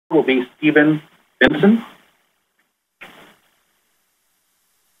will be Stephen Benson.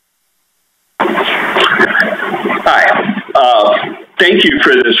 Hi. Thank you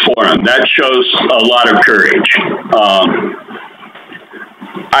for this forum. That shows a lot of courage.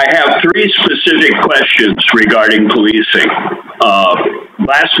 I have three specific questions regarding policing.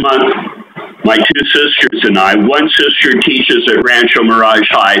 Last month, my two sisters and I, one sister teaches at Rancho Mirage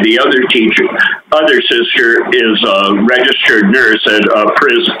High, the other sister is a registered nurse at a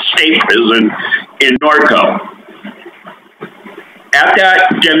state prison in Norco. At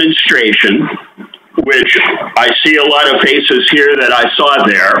that demonstration, which I see a lot of faces here that I saw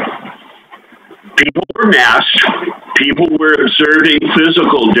there, people were masked, people were observing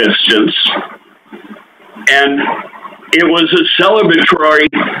physical distance, and it was a celebratory,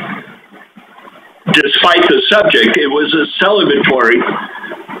 despite the subject, it was a celebratory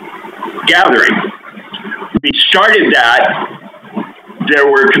gathering. We started that,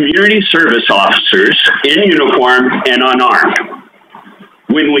 there were community service officers in uniform and unarmed.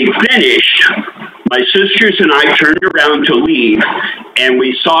 When we finished, my sisters and I turned around to leave, and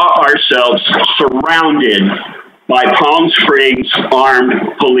we saw ourselves surrounded by Palm Springs armed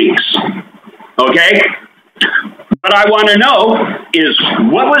police. Okay? What I want to know is,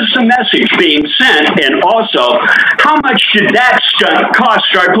 what was the message being sent, and also, how much did that stunt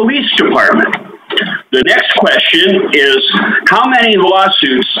cost our police department? The next question is, how many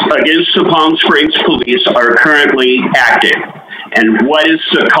lawsuits against the Palm Springs police are currently active? And what is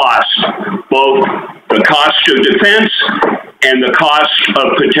the cost, both the cost of defense and the cost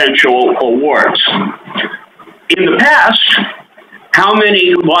of potential awards? In the past, how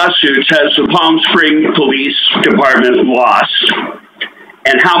many lawsuits has the Palm Springs Police Department lost?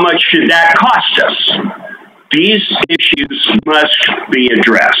 And how much did that cost us? These issues must be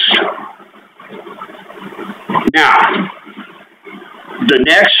addressed. Now, the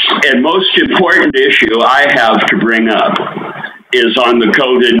next and most important issue I have to bring up is on the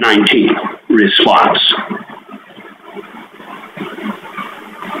COVID-19 response.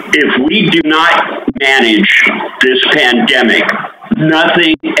 If we do not manage this pandemic,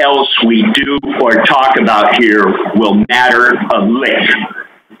 nothing else we do or talk about here will matter a lick.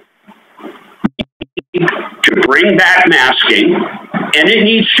 To bring back masking, and it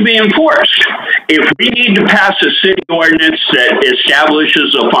needs to be enforced. If we need to pass a city ordinance that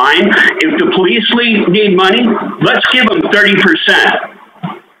establishes a fine, if the police need money, let's give them 30%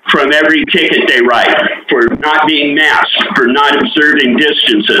 from every ticket they write for not being masked, for not observing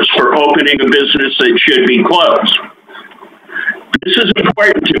distances, for opening a business that should be closed. This is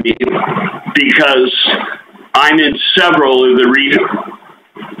important to me because I'm in several of the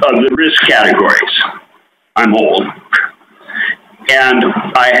risk categories. I'm old. And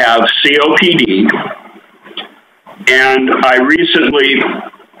I have COPD, and I recently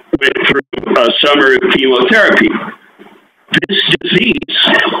went through a summer of chemotherapy. This disease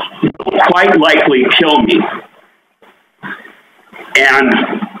will quite likely kill me, and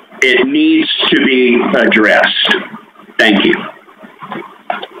it needs to be addressed. Thank you.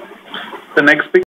 The next speaker